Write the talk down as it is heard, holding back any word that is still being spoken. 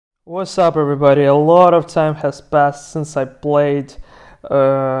What's up, everybody? A lot of time has passed since I played,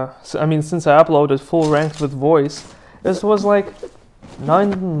 since I uploaded full ranked with voice. This was like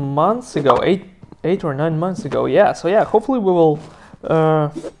 9 months ago, eight or 9 months ago. Yeah, so yeah, hopefully we will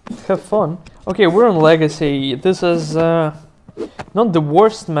have fun. Okay, we're on Legacy. This is not the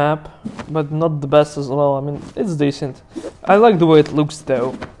worst map, but not the best as well. I mean, it's decent. I like the way it looks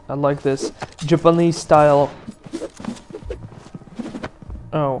though. I like this Japanese style.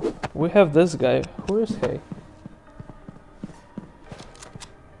 Oh, we have this guy. Who is he?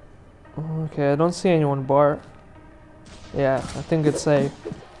 Okay, I don't see anyone bar. Yeah, I think it's safe.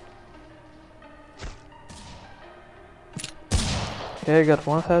 Okay, I got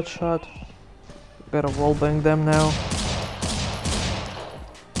one headshot. Gotta wallbang them now.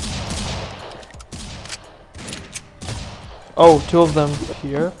 Oh, two of them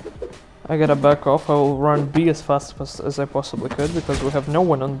here. I gotta back off. I will run B as fast as I possibly could because we have no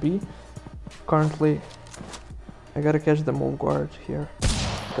one on B currently. I gotta catch them all guard here.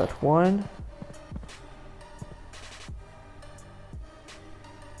 Got one.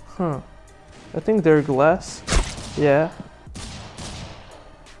 Huh. I think they're glass. Yeah.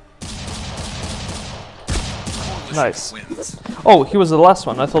 Nice. Oh, he was the last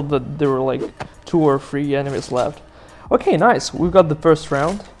one. I thought that there were like 2 or 3 enemies left. Okay, nice. We got the first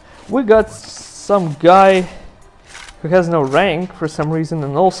round. We got some guy who has no rank for some reason,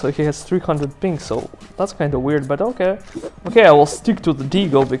 and also he has 300 ping, so that's kind of weird, but okay. Okay, I will stick to the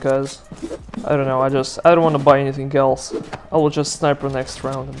deagle because, I don't know, I don't want to buy anything else. I will just sniper next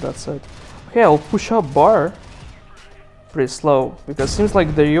round and that's it. Okay, I'll push up bar pretty slow, because it seems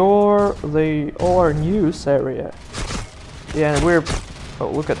like they all are news area. Yeah, and we're... Oh,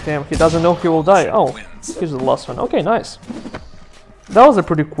 look at him, he doesn't know he will die. Oh, here's the last one. Okay, nice. That was a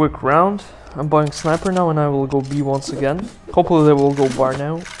pretty quick round. I'm buying sniper now and I will go B once again. Hopefully they will go bar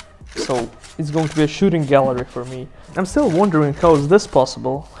now. So it's going to be a shooting gallery for me. I'm still wondering how is this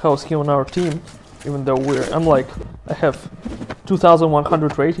possible? How is he on our team? Even though I have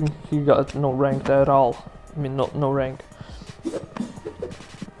 2100 rating, he got no rank at all. I mean, no rank.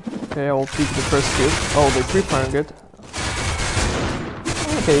 Okay, I will peek the first kill. Oh, they pre-firing it.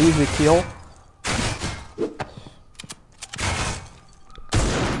 Okay, easy kill.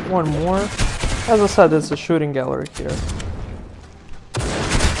 One more. As I said, it's a shooting gallery here.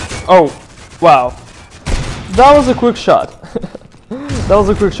 Oh, wow. That was a quick shot. That was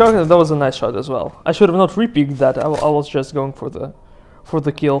a quick shot and that was a nice shot as well. I should have not re-peeked that. I was just going for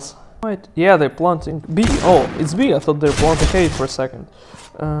the kills. Right. Yeah, they're planting B. Oh, it's B. I thought they were planting A for a second.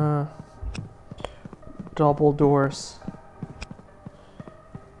 Double doors.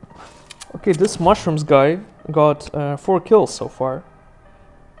 Okay, this mushrooms guy got 4 kills so far.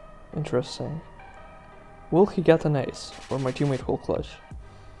 Interesting. Will he get an ace? Or my teammate will clutch?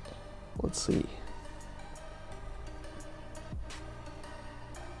 Let's see.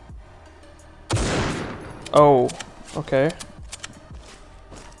 Oh, okay.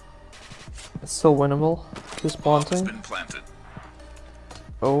 It's still winnable. He's planting.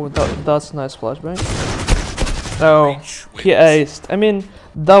 Oh, that's a nice flashbang. Oh, he aced. I mean,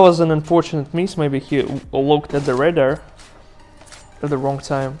 that was an unfortunate miss. Maybe he looked at the radar at the wrong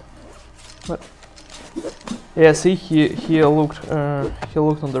time. But yeah, see, he looked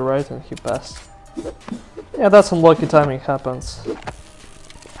on the right and he passed. Yeah, that's unlucky timing, happens.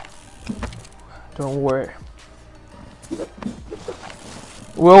 Don't worry.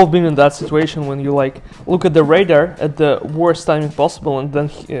 We've all been in that situation when you like look at the radar at the worst timing possible, and then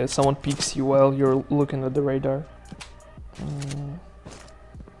someone peeks you while you're looking at the radar.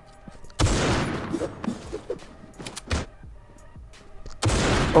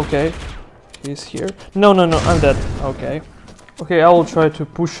 Okay. He's here. No, I'm dead. Okay. Okay, I will try to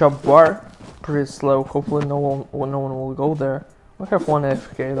push up bar pretty slow. Hopefully no one will go there. I have one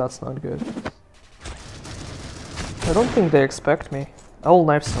AFK, that's not good. I don't think they expect me. I will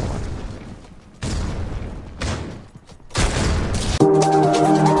knife someone.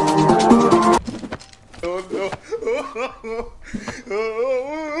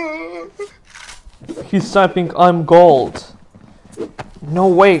 He's typing I'm gold. No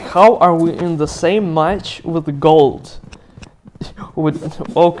way, how are we in the same match with gold?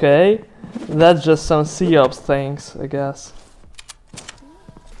 Okay, that's just some C-Ops things, I guess.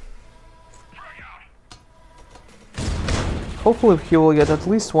 Hopefully he will get at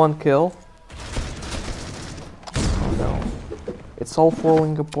least 1 kill. Oh no, it's all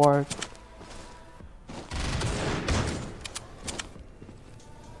falling apart.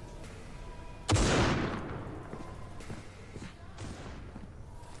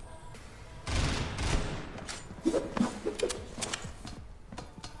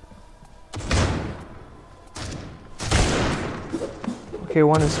 Okay,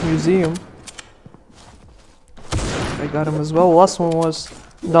 one is museum. I got him as well. Last one was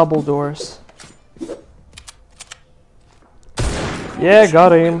double doors. Yeah,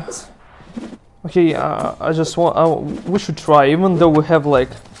 got him. Okay, I just want. We should try, even though we have like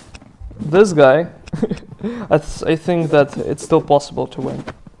this guy. I think that it's still possible to win.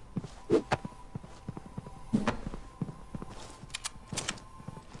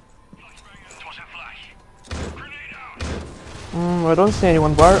 I don't see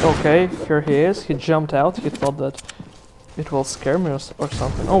anyone bar. Okay, here he is. He jumped out. He thought that it will scare me or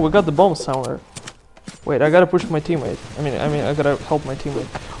something. Oh, we got the bomb somewhere. Wait, I gotta push my teammate. I mean, I gotta help my teammate.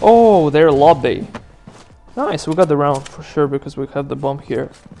 Oh, they're lobby. Nice, we got the round for sure because we have the bomb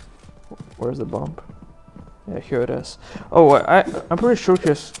here. Where's the bomb? Yeah, here it is. Oh, I'm pretty sure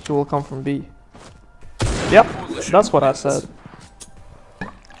he will come from B. Yep, that's what I said.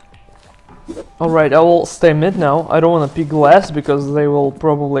 Alright, I will stay mid now. I don't want to pick glass because they will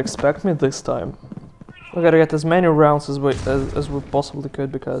probably expect me this time. We gotta get as many rounds as we possibly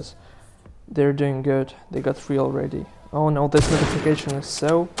could because they're doing good. They got 3 already. Oh no, this notification is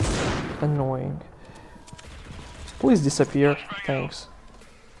so annoying. Please disappear. Thanks.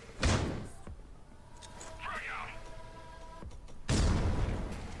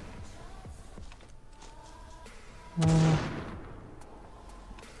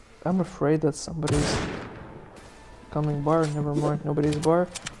 I'm afraid that somebody's coming bar. Never mind, nobody's bar.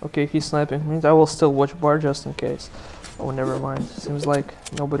 Okay, he's sniping me. I will still watch bar just in case. Oh, never mind. Seems like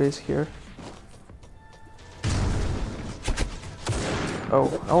nobody's here. Oh,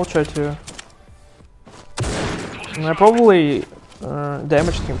 I will try to. I probably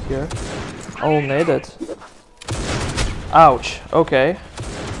damaged him here. I will nade it. Ouch. Okay.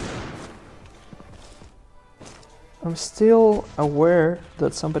 I'm still aware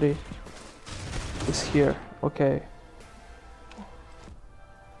that somebody is here. Okay.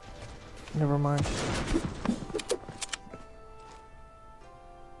 Never mind.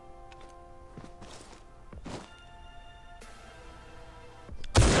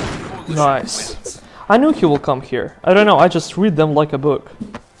 Nice. I knew he will come here. I don't know, I just read them like a book.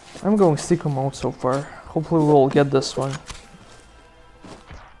 I'm going sicko mode so far. Hopefully we'll get this one.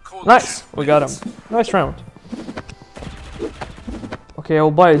 Nice! We got him. Nice round. Okay,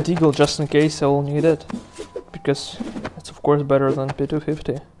 I'll buy a deagle just in case I will need it. Because it's of course better than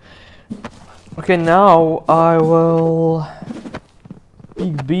P250. Okay, now I will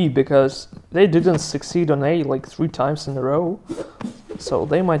pick B because they didn't succeed on A like 3 times in a row. So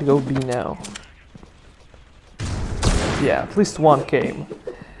they might go B now. Yeah, at least one came.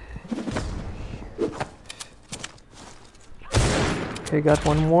 Okay, got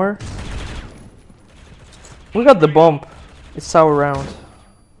one more. We got the bump. It's our round.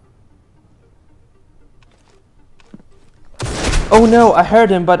 Oh no, I heard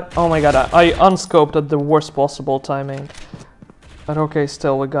him, but oh my god, I unscoped at the worst possible timing. But okay,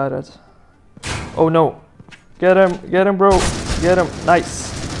 still, we got it. Oh no. Get him, bro. Get him.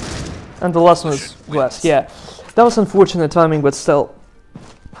 Nice. And the last one is glass. Yeah, that was unfortunate timing, but still.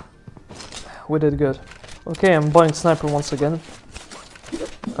 We did good. Okay, I'm buying sniper once again.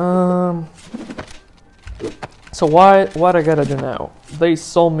 So what I gotta do now? They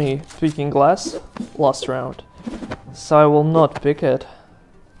saw me picking glass last round. So I will not pick it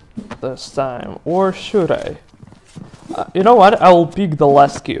this time. Or should I? You know what? I will pick the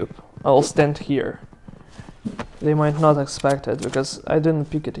last cube. I will stand here. They might not expect it because I didn't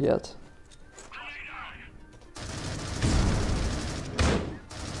pick it yet.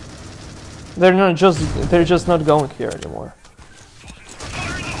 They're just not going here anymore.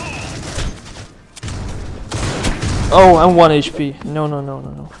 Oh, I'm 1 HP. No.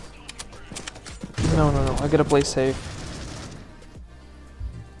 No, I gotta play safe.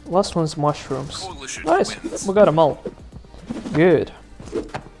 Last one's mushrooms. Nice, we got them all. Good.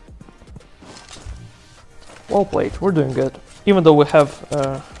 Well played, we're doing good. Even though we have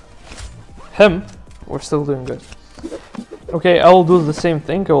him, we're still doing good. Okay, I will do the same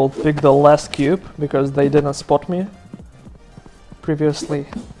thing. I will pick the last cube because they didn't spot me previously.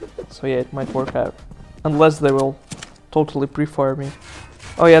 So yeah, it might work out. Unless they will totally pre-fire me.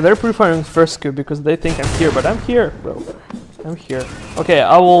 Oh yeah, they're pre-firing first cube because they think I'm here, but I'm here, bro. I'm here. Okay,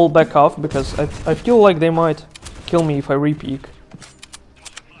 I will back off because I feel like they might kill me if I re-peek.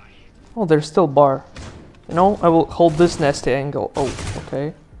 Oh, there's still bar. You know, I will hold this nasty angle. Oh,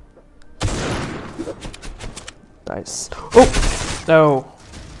 okay. Nice. Oh! No.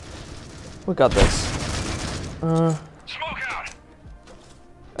 We got this. I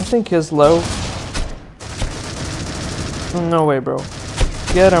think he's low. No way, bro.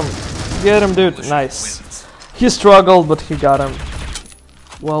 Get him. Get him, dude. Nice. He struggled, but he got him.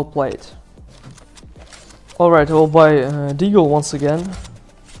 Well played. Alright, I will buy Deagle once again.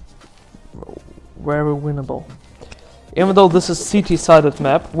 Very winnable. Even though this is CT-sided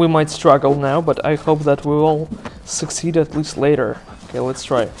map, we might struggle now, but I hope that we will succeed at least later. Okay, let's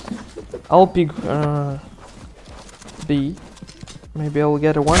try. I'll pick B. Maybe I'll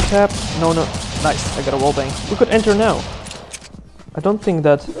get a one tap. No, no. Nice, I got a wallbang. We could enter now. I don't think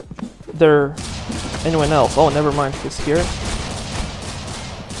that there anyone else. Oh, never mind, he's here.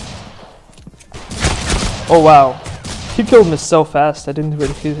 Oh wow, he killed me so fast. I didn't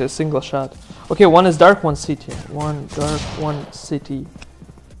even hit a single shot. Okay, one is dark, one CT. One dark, one CT.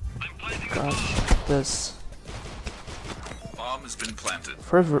 Got this. Bomb has been planted.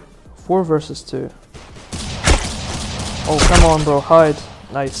 4 versus 2. Oh, come on, bro, hide.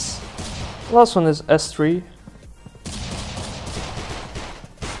 Nice. Last one is S3.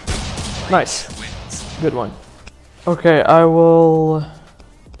 Nice. Good one. Okay,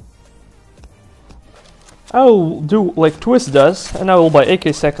 I'll do like Twist does, and I will buy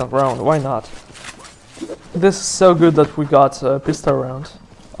AK second round. Why not? This is so good that we got a pistol round.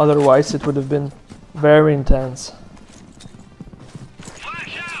 Otherwise, it would have been very intense.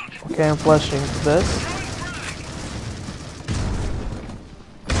 Okay, I'm flashing this.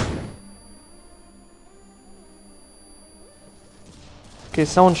 Okay,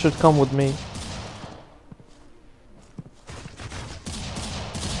 someone should come with me.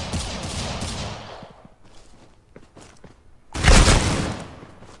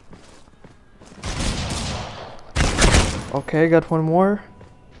 Okay, got one more.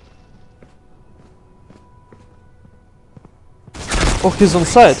 Oh, he's on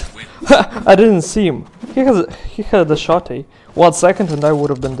site. I didn't see him. He had a shotty. 1 second and I would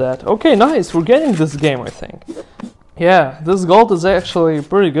have been dead. Okay, nice. We're getting this game, I think. Yeah, this gold is actually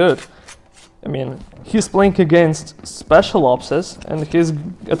pretty good. I mean, he's playing against special opses and he's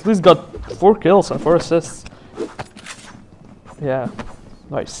at least got 4 kills and 4 assists. Yeah,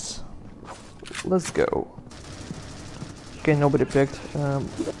 nice. Let's go. Okay, nobody picked.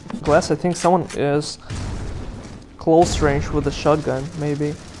 Glass, I think someone is close range with a shotgun,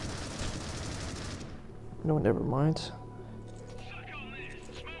 maybe. No, never mind.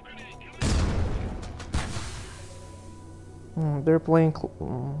 They're playing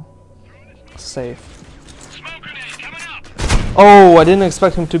safe. Oh, I didn't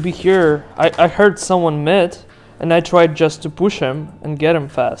expect him to be here. I heard someone mid, and I tried just to push him and get him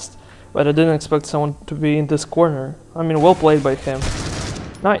fast. But I didn't expect someone to be in this corner. I mean, well played by him.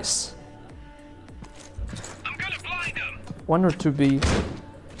 Nice. 1 or 2 B.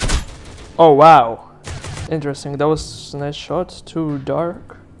 Oh, wow. Interesting. That was a nice shot. Too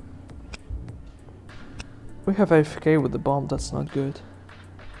dark. We have AFK with the bomb. That's not good.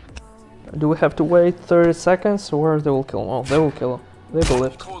 Do we have to wait 30 seconds or they will kill him? Oh, they will kill him. They will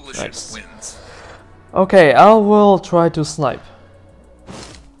lift. Nice. Okay, I will try to snipe.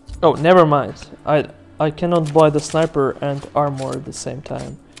 Oh, never mind. I cannot buy the sniper and armor at the same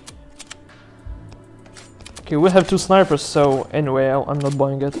time. Okay, we have 2 snipers, so anyway, I'm not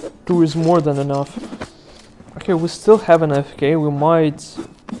buying it. 2 is more than enough. Okay, we still have an AFK. We might...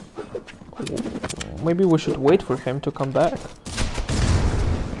 Maybe we should wait for him to come back.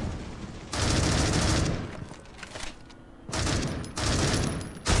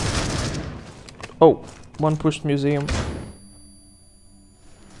 Oh, one pushed museum.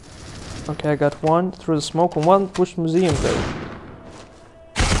 Okay, I got one through the smoke and one pushed museum though.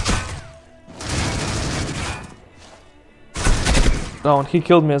 Oh, and he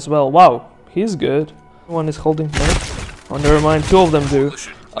killed me as well. Wow, he's good. One is holding me. Oh, never mind, 2 of them do.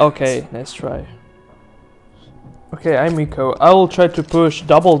 Okay, nice try. Okay, I'm Miko. I will try to push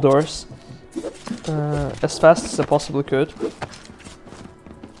double doors as fast as I possibly could.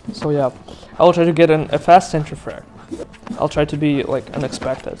 So yeah, I will try to get a fast entry frag. I'll try to be like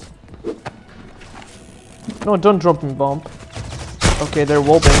unexpected. No, don't drop me bomb. Okay, they're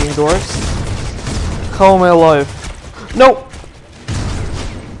wallbanging doors. How am I alive? No!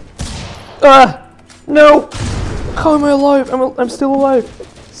 Ah! No! How am I alive? I'm still alive.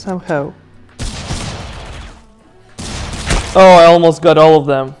 Somehow. Oh, I almost got all of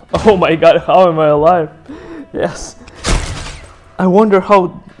them. Oh my god, how am I alive? Yes. I wonder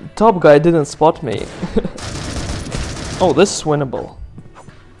how top guy didn't spot me. Oh, this is winnable.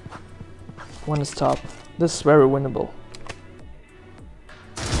 One is top. This is very winnable.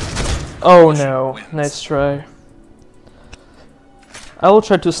 Oh no, nice try. I will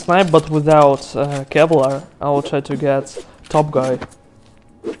try to snipe, but without Kevlar. I will try to get top guy.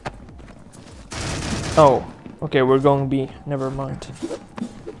 Oh, okay, we're going B. Never mind.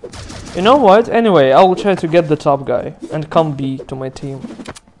 You know what? Anyway, I will try to get the top guy and come B to my team.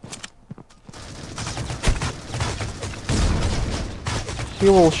 He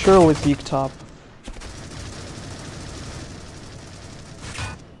will surely peek top.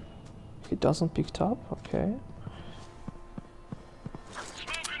 He doesn't peek top? Okay.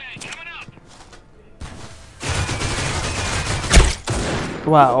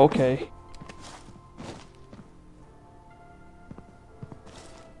 Wow, okay.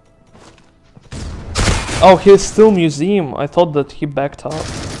 Oh, he's still museum. I thought that he backed up.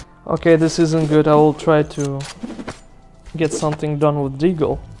 Okay, this isn't good. I will try to get something done with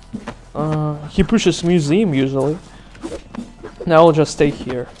Deagle. He pushes museum usually. Now I'll just stay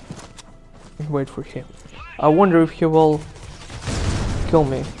here and wait for him. I wonder if he will kill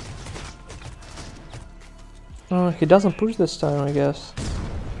me. He doesn't push this time, I guess.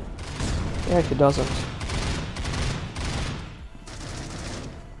 Yeah, he doesn't.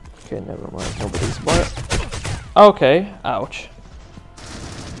 Okay, never mind. Nobody's by. Okay, ouch.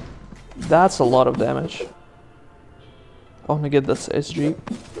 That's a lot of damage. I want to get this SG.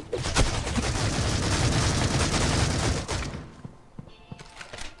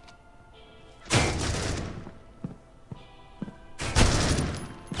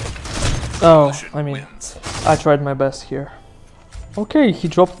 Oh, I mean, I tried my best here. Okay, he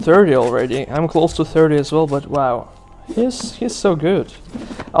dropped 30 already. I'm close to 30 as well, but wow. He's so good.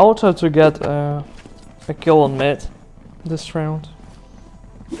 I'll try to get a kill on mid this round.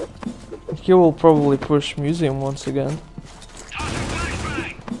 He will probably push museum once again.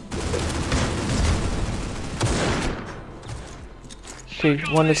 Okay,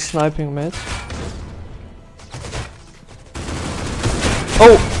 one is sniping mid.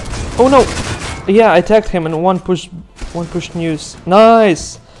 Oh! Oh no! Yeah, I attacked him and one pushed news.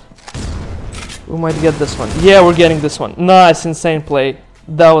 Nice! We might get this one. Yeah, we're getting this one. Nice, insane play.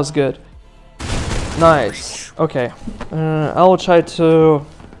 That was good. Nice. Okay. I will try to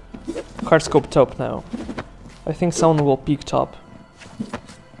hard scope top now. I think someone will peek top.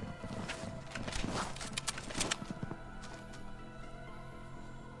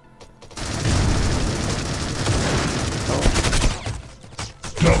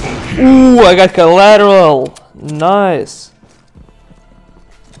 Ooh, I got collateral. Nice.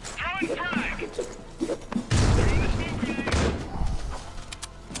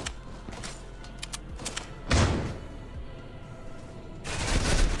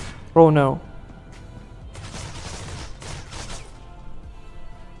 Oh no.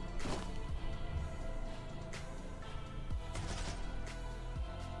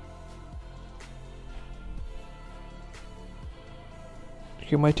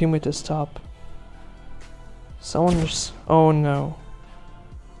 Okay, my teammate is top. Someone's... Oh no.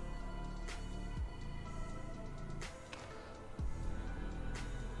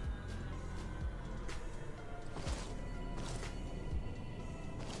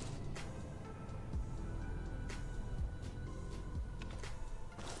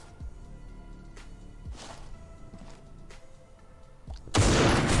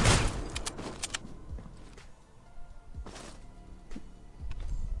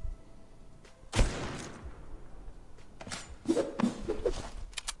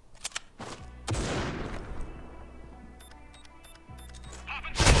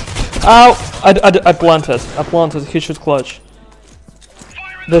 Ow! I planted. I planted. He should clutch.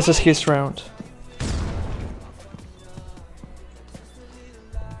 This is his round.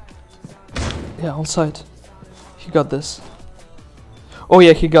 Yeah, on site. He got this. Oh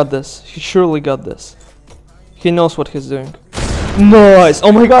yeah, he got this. He surely got this. He knows what he's doing. Nice!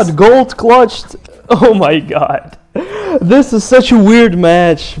 Oh my god, gold clutched! Oh my god. This is such a weird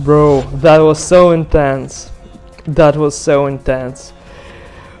match, bro. That was so intense. That was so intense.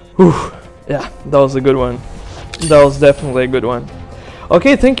 Whew. Yeah, that was a good one. That was definitely a good one.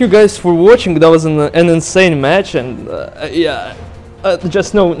 Okay, thank you guys for watching. That was an insane match, and yeah,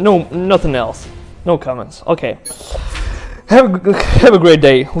 just nothing else. No comments. Okay. Have a great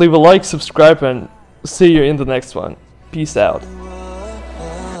day. Leave a like, subscribe, and see you in the next one. Peace out.